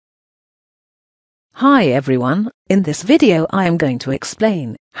Hi everyone, in this video I am going to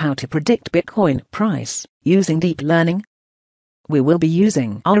explain how to predict Bitcoin price using deep learning. We will be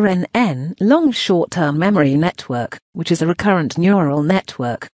using RNN long short-term memory network, which is a recurrent neural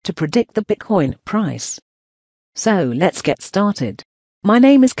network, to predict the Bitcoin price. So let's get started. My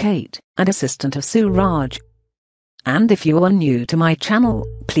name is Kate, an assistant of Suraj. And if you are new to my channel,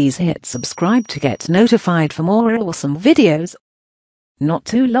 please hit subscribe to get notified for more awesome videos. Not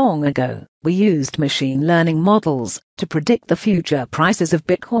too long ago, we used machine learning models to predict the future prices of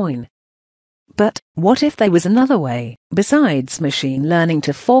Bitcoin. But what if there was another way, besides machine learning,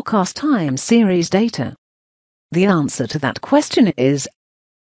 to forecast time series data? The answer to that question is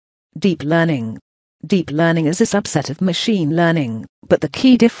deep learning. Deep learning is a subset of machine learning, but the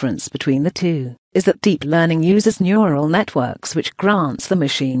key difference between the two is that deep learning uses neural networks, which grants the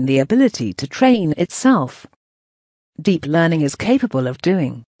machine the ability to train itself. Deep learning is capable of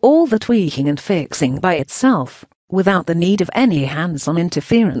doing all the tweaking and fixing by itself, without the need of any hands-on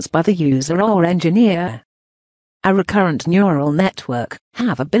interference by the user or engineer. A recurrent neural network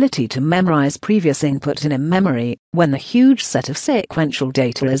have ability to memorize previous input in a memory when a huge set of sequential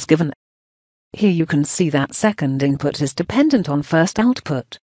data is given. Here you can see that second input is dependent on first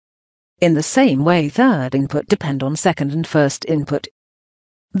output. In the same way, third input depend on second and first input.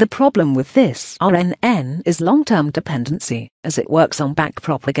 The problem with this RNN is long-term dependency, as it works on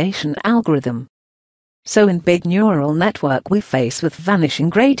backpropagation algorithm. So in big neural network we face with vanishing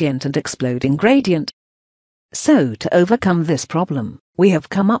gradient and exploding gradient. So to overcome this problem, we have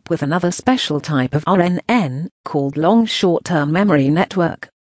come up with another special type of RNN, called long short-term memory network.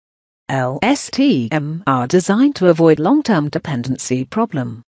 LSTM are designed to avoid long-term dependency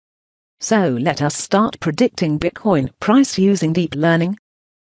problem. So let us start predicting Bitcoin price using deep learning.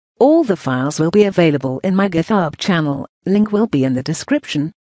 All the files will be available in my GitHub channel, link will be in the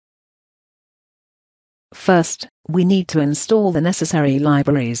description. First, we need to install the necessary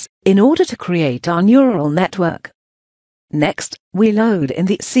libraries in order to create our neural network. Next, we load in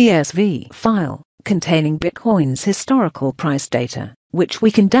the CSV file containing Bitcoin's historical price data, which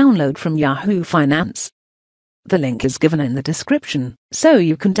we can download from Yahoo Finance. The link is given in the description, so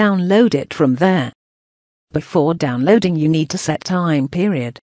you can download it from there. Before downloading, you need to set time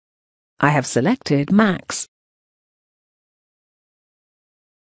period. I have selected max.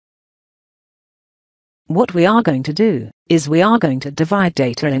 What we are going to do is we are going to divide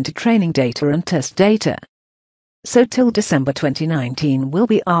data into training data and test data. So till December 2019 will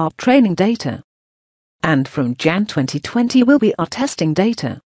be our training data. And from Jan 2020 will be our testing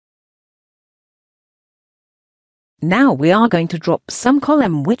data. Now we are going to drop some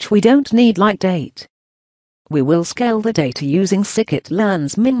column which we don't need, like date. We will scale the data using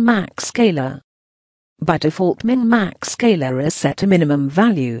scikit-learn's min-max scaler. By default, min-max scaler is set to minimum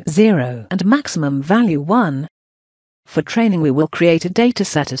value 0 and maximum value 1. For training we will create a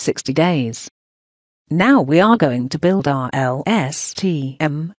dataset of 60 days. Now we are going to build our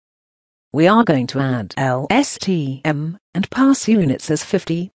LSTM. We are going to add LSTM and pass units as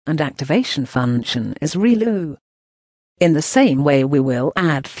 50, and activation function is relu. In the same way we will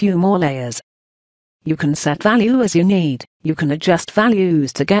add few more layers. You can set value as you need, you can adjust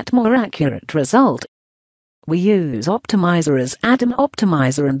values to get more accurate result. We use optimizer as add-in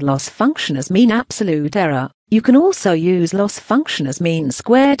optimizer and loss function as mean absolute error. You can also use loss function as mean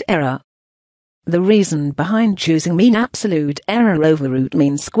squared error. The reason behind choosing mean absolute error over root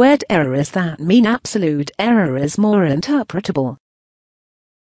mean squared error is that mean absolute error is more interpretable.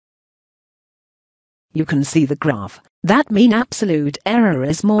 You can see the graph, that mean absolute error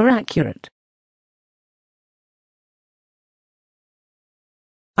is more accurate.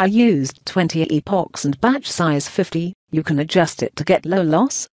 I used 20 epochs and batch size 50, you can adjust it to get low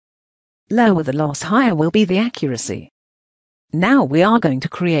loss. Lower the loss, higher will be the accuracy. Now we are going to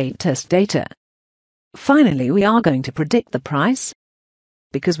create test data. Finally we are going to predict the price.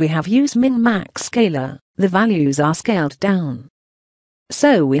 Because we have used min-max scaler, the values are scaled down.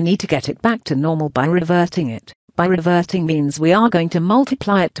 So we need to get it back to normal by reverting it. By reverting means we are going to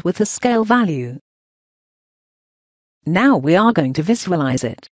multiply it with the scale value. Now we are going to visualize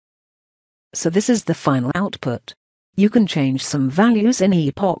it. So this is the final output. You can change some values in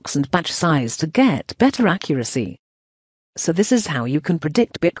epochs and batch size to get better accuracy. So this is how you can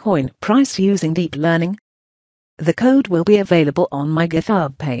predict Bitcoin price using deep learning. The code will be available on my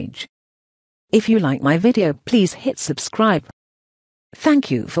GitHub page. If you like my video, please hit subscribe. Thank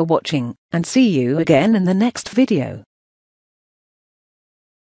you for watching, and see you again in the next video.